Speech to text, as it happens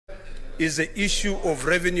is the issue of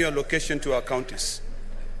revenue allocation to our counties.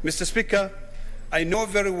 Mr. Speaker, I know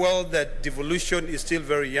very well that devolution is still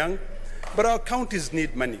very young, but our counties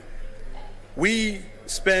need money. We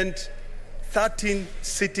spent 13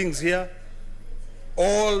 sittings here,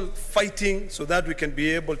 all fighting so that we can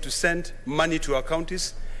be able to send money to our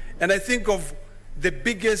counties. And I think of the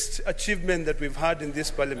biggest achievement that we've had in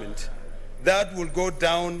this parliament, that will go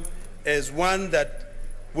down as one that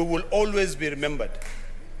we will always be remembered.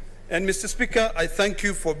 And Mr. Speaker, I thank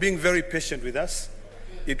you for being very patient with us.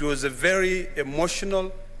 It was a very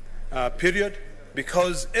emotional period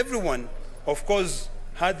because everyone, of course,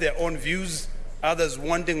 had their own views, others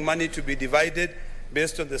wanting money to be divided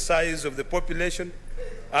based on the size of the population,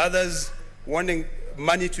 others wanting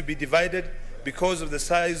money to be divided because of the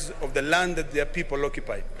size of the land that their people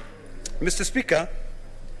occupy. Mr. Speaker,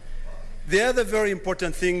 the other very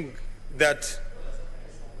important thing that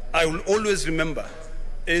I will always remember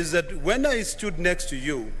is that when I stood next to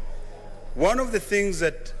you, one of the things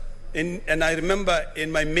that, and I remember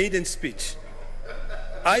in my maiden speech,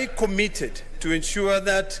 I committed to ensure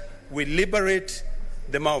that we liberate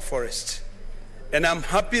the Mau forest. And I'm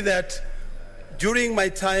happy that during my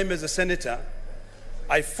time as a senator,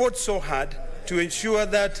 I fought so hard to ensure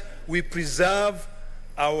that we preserve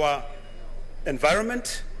our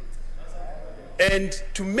environment and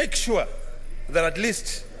to make sure that at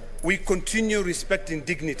least we continue respecting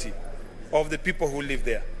dignity of the people who live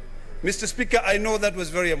there. Mr. Speaker, I know that was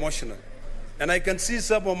very emotional, and I can see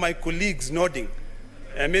some of my colleagues nodding,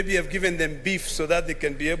 and maybe I've given them beef so that they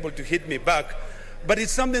can be able to hit me back, but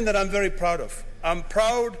it's something that I'm very proud of. I'm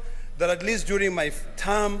proud that at least during my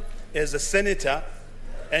term as a senator,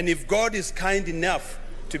 and if God is kind enough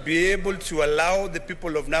to be able to allow the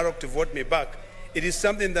people of Narok to vote me back, it is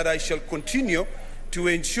something that I shall continue to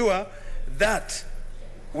ensure that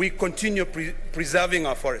we continue preserving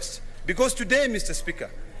our forests. Because today, Mr. Speaker,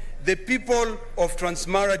 the people of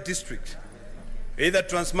Transmara district, either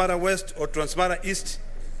Transmara West or Transmara East,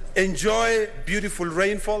 enjoy beautiful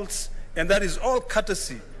rainfalls, and that is all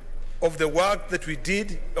courtesy of the work that we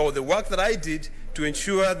did, or the work that I did, to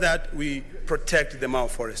ensure that we protect the Mau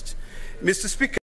forest. Mr. Speaker,